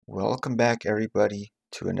Welcome back, everybody,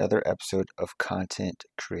 to another episode of Content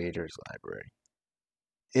Creators Library.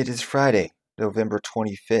 It is Friday, November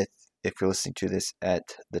 25th, if you're listening to this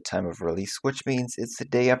at the time of release, which means it's the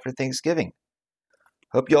day after Thanksgiving.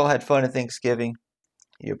 Hope you all had fun at Thanksgiving.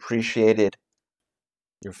 You appreciated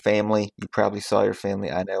your family. You probably saw your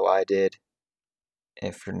family. I know I did.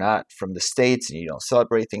 If you're not from the States and you don't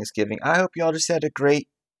celebrate Thanksgiving, I hope you all just had a great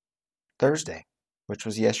Thursday, which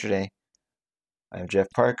was yesterday. I'm Jeff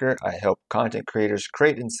Parker. I help content creators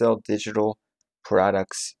create and sell digital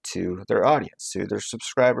products to their audience, to their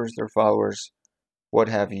subscribers, their followers, what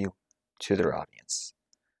have you, to their audience.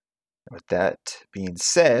 And with that being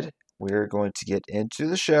said, we're going to get into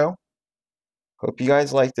the show. Hope you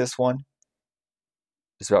guys like this one.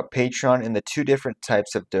 It's about Patreon and the two different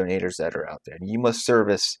types of donators that are out there. And you must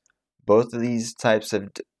service both of these types of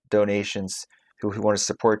donations who want to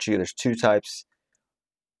support you. There's two types.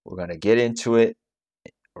 We're going to get into it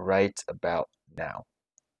right about now.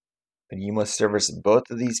 And you must service both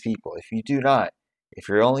of these people. If you do not, if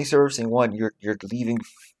you're only servicing one, you're leaving,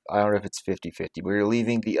 I don't know if it's 50-50, but you're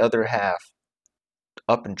leaving the other half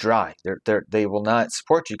up and dry. They will not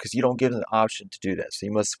support you because you don't give them the option to do that. So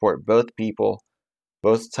you must support both people,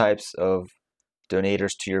 both types of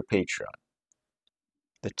donators to your Patreon.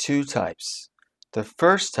 The two types. The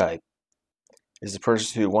first type is the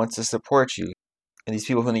person who wants to support you. And these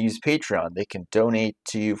people, when they use Patreon, they can donate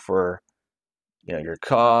to you for, your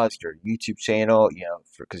cause, your YouTube channel,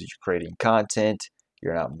 because you're creating content.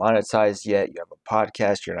 You're not monetized yet. You have a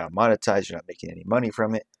podcast. You're not monetized. You're not making any money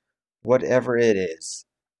from it. Whatever it is,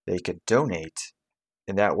 they could donate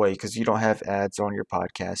in that way because you don't have ads on your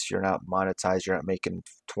podcast. You're not monetized. You're not making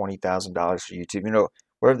 $20,000 for YouTube.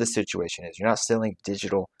 Whatever the situation is, you're not selling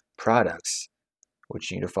digital products,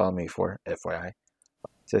 which you need to follow me for, FYI.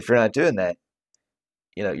 So if you're not doing that,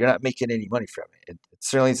 you're not making any money from it.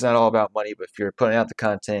 Certainly it's not all about money, but if you're putting out the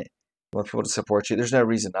content, you want people to support you, there's no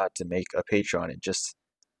reason not to make a Patreon and just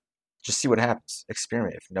see what happens.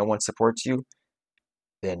 Experiment. If no one supports you,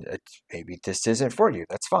 then maybe this isn't for you.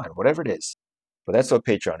 That's fine, whatever it is. But that's what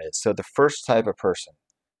Patreon is. So the first type of person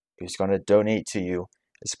who's going to donate to you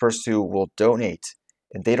is the person who will donate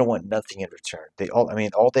and they don't want nothing in return.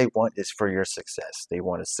 All they want is for your success. They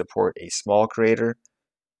want to support a small creator,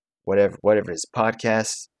 whatever it is,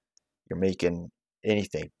 podcast, you're making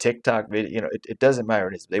anything, TikTok video, it doesn't matter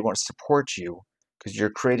what it is. They want to support you because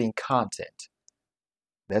you're creating content.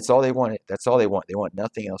 That's all they want. That's all they want. They want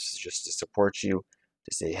nothing else, just to support you,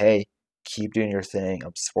 to say, hey, keep doing your thing.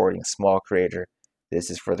 I'm supporting a small creator.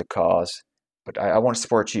 This is for the cause. But I want to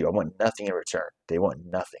support you. I want nothing in return. They want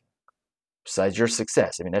nothing besides your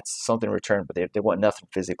success. That's something in return, but they want nothing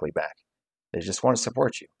physically back. They just want to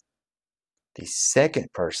support you. The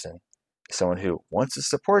second person is someone who wants to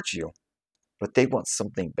support you, but they want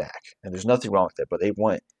something back. And there's nothing wrong with that, but they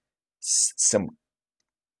want some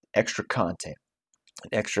extra content, an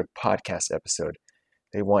extra podcast episode.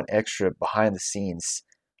 They want extra behind the scenes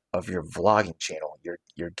of your vlogging channel,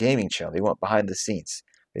 your gaming channel. They want behind the scenes.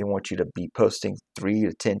 They want you to be posting 3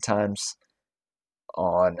 to 10 times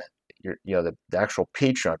on the actual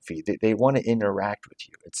Patreon feed. They want to interact with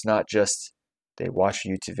you. It's not just they watch a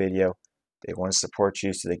YouTube video. They want to support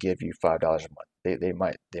you, so they give you $5 a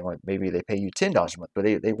month. Maybe they pay you $10 a month, but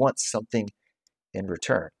they want something in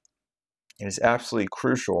return. And it's absolutely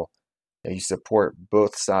crucial that you support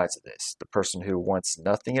both sides of this. The person who wants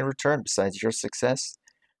nothing in return besides your success,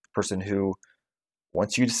 the person who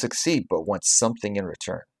wants you to succeed but wants something in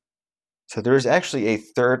return. So there's actually a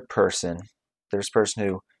third person. There's a person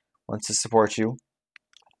who wants to support you,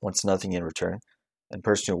 wants nothing in return, and a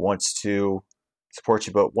person who wants to support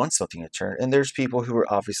you but wants something in return. And there's people who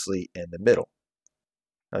are obviously in the middle.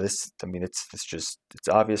 Now it's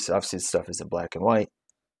obvious. Obviously, this stuff isn't black and white,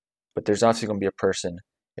 but there's obviously going to be a person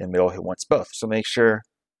in the middle who wants both. So make sure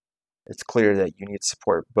it's clear that you need to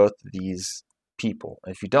support both of these people.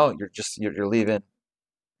 And if you don't, you're leaving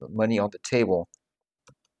money on the table.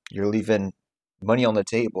 You're leaving money on the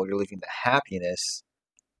table. You're leaving the happiness,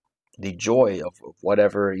 the joy of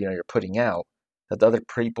whatever you're putting out that the other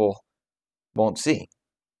people won't see.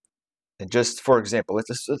 And just for example,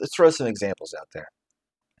 let's throw some examples out there.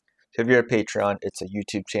 So if you're a Patreon, it's a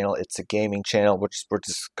YouTube channel, it's a gaming channel. We're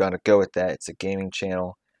just gonna go with that. It's a gaming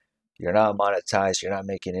channel. You're not monetized. You're not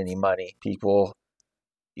making any money. People,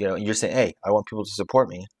 you're saying, hey, I want people to support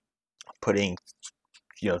me. Putting,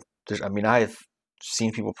 I've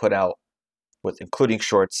seen people put out including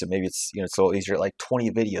shorts, so maybe it's it's a little easier, like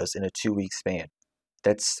 20 videos in a 2-week span.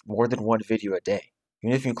 That's more than one video a day.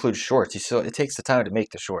 Even if you include shorts, it takes the time to make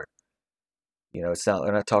the short.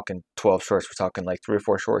 We're not talking 12 shorts. We're talking like 3 or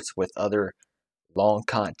 4 shorts with other long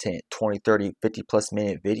content, 20, 30, 50 plus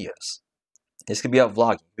minute videos. This could be out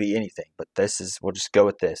vlogging, could be anything, but we'll just go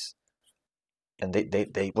with this. And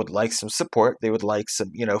they would like some support. They would like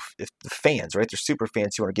some, if the fans, right? They're super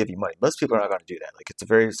fans who want to give you money. Most people are not going to do that. Like, it's a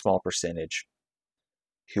very small percentage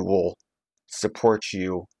who will support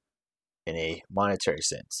you in a monetary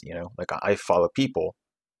sense. Like, I follow people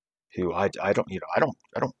who I don't,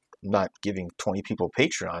 I'm not giving 20 people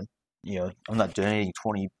Patreon. I'm not donating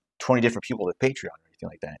 20 different people to Patreon or anything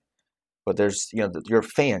like that. But there's, your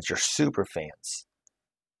fans, your super fans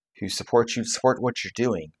who support you, support what you're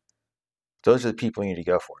doing. Those are the people you need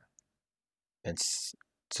to go for. And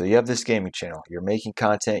so you have this gaming channel. You're making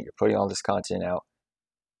content. You're putting all this content out.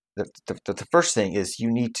 The first thing is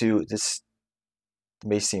you need to, this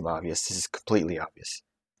may seem obvious. This is completely obvious.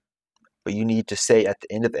 But you need to say at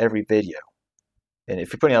the end of every video, and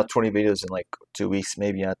if you're putting out 20 videos in like 2 weeks,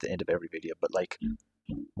 maybe not at the end of every video, but like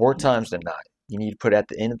more times than not, you need to put at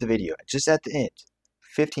the end of the video, just at the end,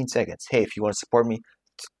 15 seconds. Hey, if you want to support me,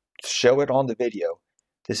 show it on the video.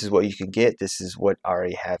 This is what you can get. This is what I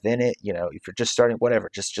already have in it. If you're just starting, whatever,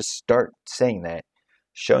 just start saying that,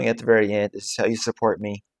 showing at the very end. This is how you support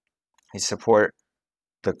me. You support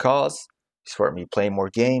the cause. You support me playing more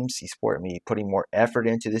games. You support me putting more effort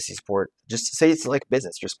into this. You support, just say it's like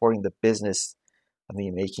business. You're supporting the business of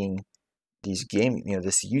me making these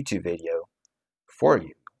this YouTube video for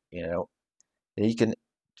you. And you can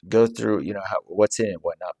go through, what's in it and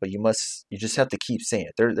whatnot, but you just have to keep saying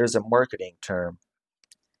it. There's a marketing term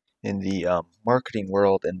in the marketing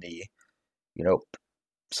world, and the,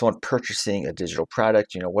 someone purchasing a digital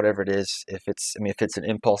product, whatever it is. If it's an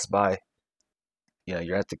impulse buy,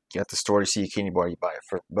 you're at the store to see a candy bar, you buy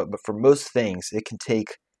it. But for most things, it can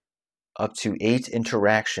take up to 8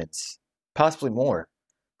 interactions, possibly more,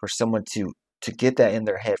 for someone to get that in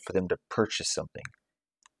their head, for them to purchase something.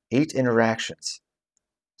 8 interactions.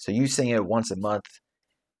 So you saying it once a month,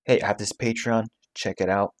 hey, I have this Patreon, check it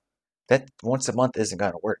out. That once a month isn't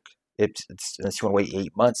going to work. Unless you want to wait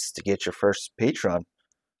 8 months to get your first Patreon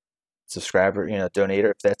subscriber,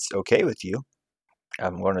 donator, if that's okay with you.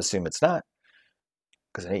 I'm going to assume it's not,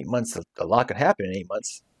 because in 8 months, a lot can happen in 8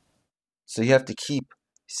 months. So you have to keep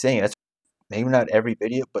saying it. Maybe not every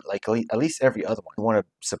video, but like at least every other one. If you want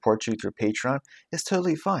to support you through Patreon, it's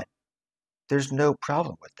totally fine. There's no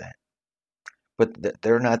problem with that. But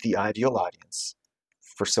they're not the ideal audience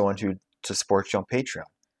for someone to support you on Patreon.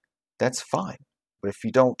 That's fine. But if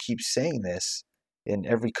you don't keep saying this in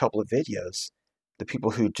every couple of videos, the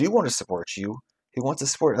people who do want to support you, who want to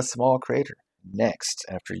support a small creator, next,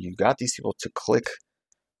 after you got these people to click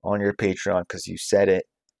on your Patreon because you said it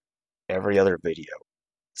every other video.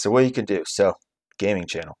 So what you can do, gaming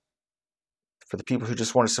channel. For the people who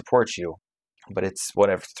just want to support you, but it's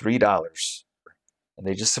whatever, $3, and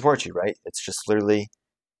they just support you, right? It's just literally,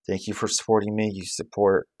 thank you for supporting me. You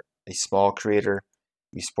support a small creator.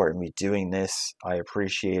 You support me doing this. I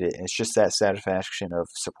appreciate it. And it's just that satisfaction of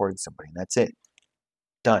supporting somebody. And that's it.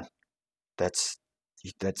 Done. That's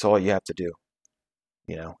all you have to do.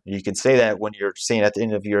 You can say that when you're saying at the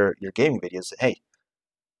end of your gaming videos, hey,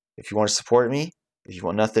 if you want to support me, if you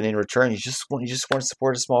want nothing in return, you just want to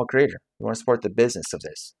support a small creator. You want to support the business of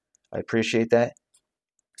this. I appreciate that.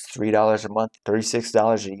 It's $3 a month,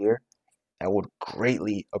 $36 a year. I would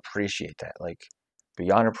greatly appreciate that. Like,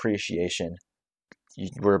 beyond appreciation,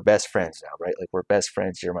 we're best friends now, right? Like, we're best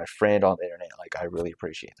friends. You're my friend on the internet. Like, I really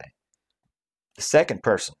appreciate that. The second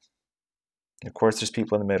person, and of course, there's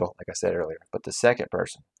people in the middle, like I said earlier, but the second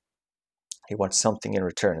person, he wants something in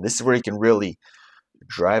return. And this is where you can really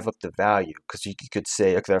drive up the value, because you could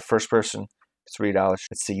say, okay, that first person, $3.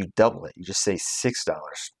 Let's say you double it. You just say $6.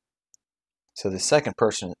 So the second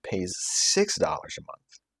person pays $6 a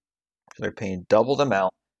month. So they're paying double the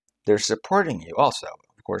amount. They're supporting you also.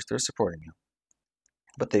 Of course, they're supporting you.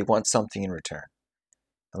 But they want something in return.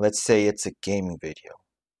 And let's say it's a gaming video.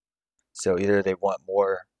 So either they want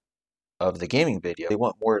more of the gaming video, they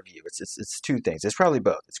want more of you. It's two things. It's probably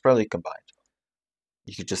both. It's probably combined.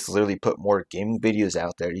 You could just literally put more gaming videos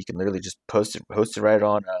out there. You can literally just host it right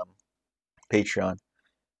on Patreon,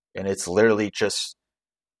 and it's literally just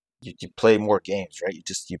you play more games, right?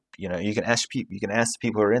 You can ask people. You can ask the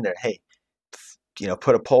people who are in there, hey,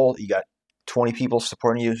 put a poll. You got 20 people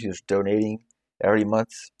supporting you who's donating every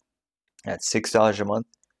month at $6 a month.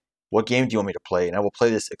 What game do you want me to play? And I will play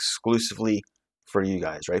this exclusively for you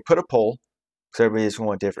guys, right? Put a poll, because everybody's going to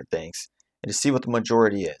want different things, and to see what the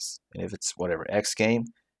majority is. And if it's whatever X game,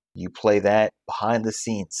 you play that behind the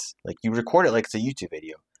scenes. Like, you record it like it's a YouTube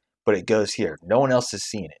video, but it goes here. No one else is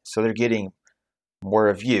seeing it. So they're getting more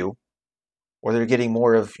of you, or they're getting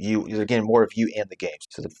more of you. They're getting more of you and the games.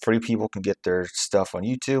 So the free people can get their stuff on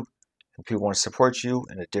YouTube, and people want to support you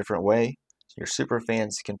in a different way. So your super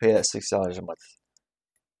fans can pay that $6 a month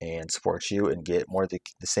and support you and get more of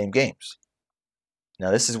the same games.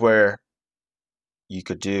 Now this is where you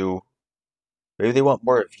could do. Maybe they want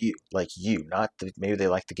more of you, like you. Maybe they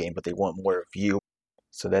like the game, but they want more of you.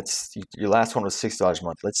 So that's your last one was $6 a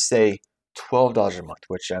month. Let's say $12 a month,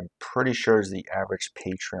 which I'm pretty sure is the average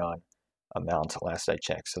Patreon amount last I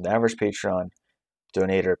checked. So the average Patreon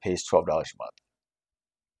donator pays $12 a month.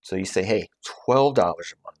 So you say, hey, $12 a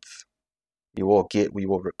month. We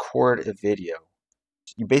will record a video.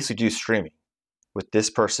 You basically do streaming with this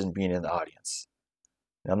person being in the audience.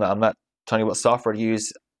 And I'm not telling you what software to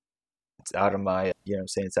use. It's out of my,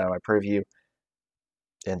 it's out of my purview.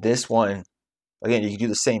 And this one, again, you can do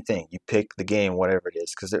the same thing. You pick the game, whatever it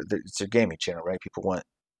is, because it's a gaming channel, right? People want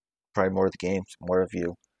probably more of the games, more of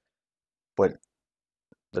you. But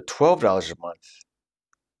the $12 a month,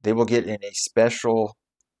 they will get in a special,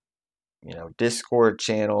 Discord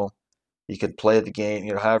channel. You could play the game,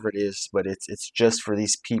 however it is, but it's just for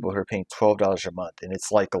these people who are paying $12 a month, and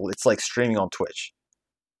it's like streaming on Twitch.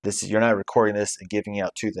 You're not recording this and giving it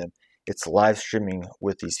out to them. It's live streaming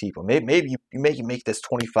with these people. Maybe you make this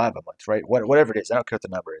 $25 a month, right? Whatever it is, I don't care what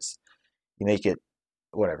the number is. You make it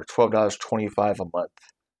whatever, $12, $25 a month.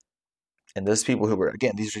 And those people who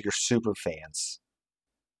these are your super fans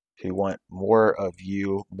who want more of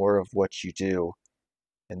you, more of what you do.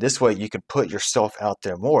 And this way you can put yourself out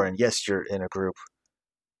there more. And yes, you're in a group.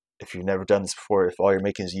 If you've never done this before, if all you're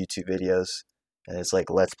making is YouTube videos and it's like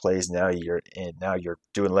Let's Plays, now you're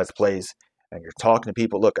doing Let's Plays and you're talking to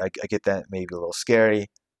people. Look, I get that maybe a little scary.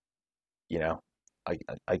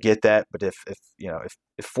 I get that, but if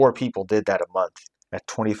 4 people did that a month at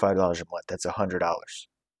 $25 a month, that's $100.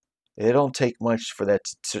 It don't take much for that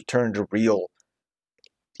to turn to real,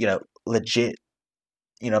 legit,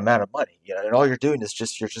 amount of money. And all you're doing is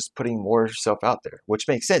you're just putting more yourself out there, which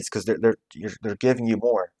makes sense because they're giving you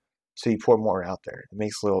more, so you pour more out there. It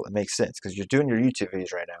makes sense because you're doing your YouTube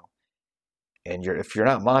videos right now, and if you're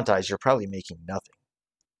not monetized, you're probably making nothing.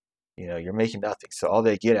 You're making nothing. So all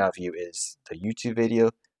they get out of you is the YouTube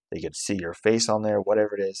video. They get to see your face on there,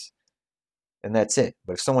 whatever it is, and that's it.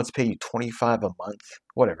 But if someone's paying you $25 a month,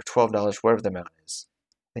 whatever, $12, whatever the amount is,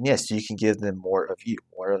 then yes, you can give them more of you,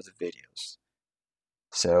 more of the videos.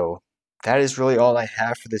 So that is really all I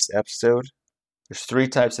have for this episode. There's 3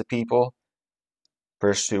 types of people.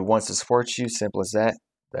 Person who wants to support you, simple as that.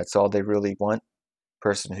 That's all they really want.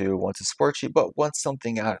 Person who wants to support you but wants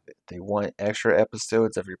something out of it. They want extra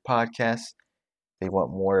episodes of your podcast. They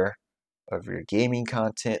want more of your gaming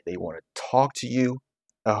content. They want to talk to you.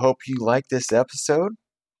 I hope you like this episode.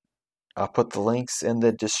 I'll put the links in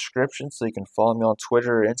the description so you can follow me on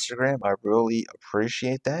Twitter or Instagram. I really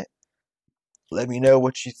appreciate that. Let me know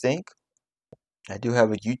what you think. I do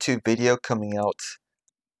have a YouTube video coming out.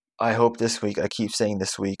 I hope this week. I keep saying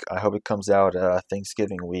this week. I hope it comes out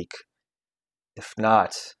Thanksgiving week. If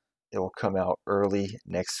not, it will come out early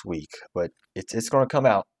next week. But it's going to come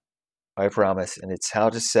out. I promise. And it's how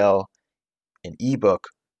to sell an ebook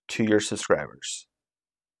to your subscribers,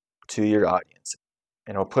 to your audience.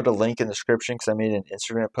 And I'll put a link in the description because I made an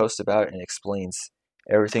Instagram post about it and it explains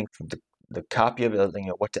everything from the copy of it,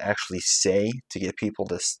 what to actually say to get people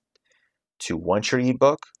to want your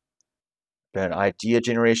ebook, an idea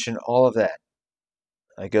generation, all of that.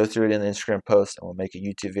 I go through it in the Instagram post and we'll make a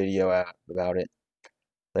YouTube video about it.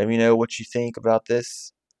 Let me know what you think about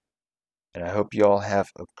this. And I hope you all have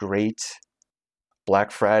a great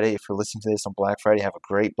Black Friday. If you're listening to this on Black Friday, have a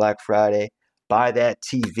great Black Friday. Buy that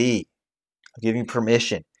TV. I'm giving you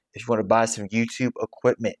permission. If you want to buy some YouTube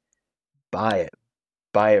equipment, buy it.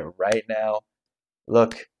 Buy it right now.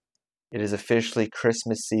 Look, it is officially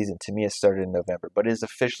Christmas season. To me, it started in November, but it is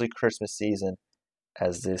officially Christmas season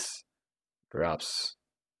as this drops.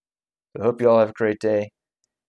 So I hope you all have a great day.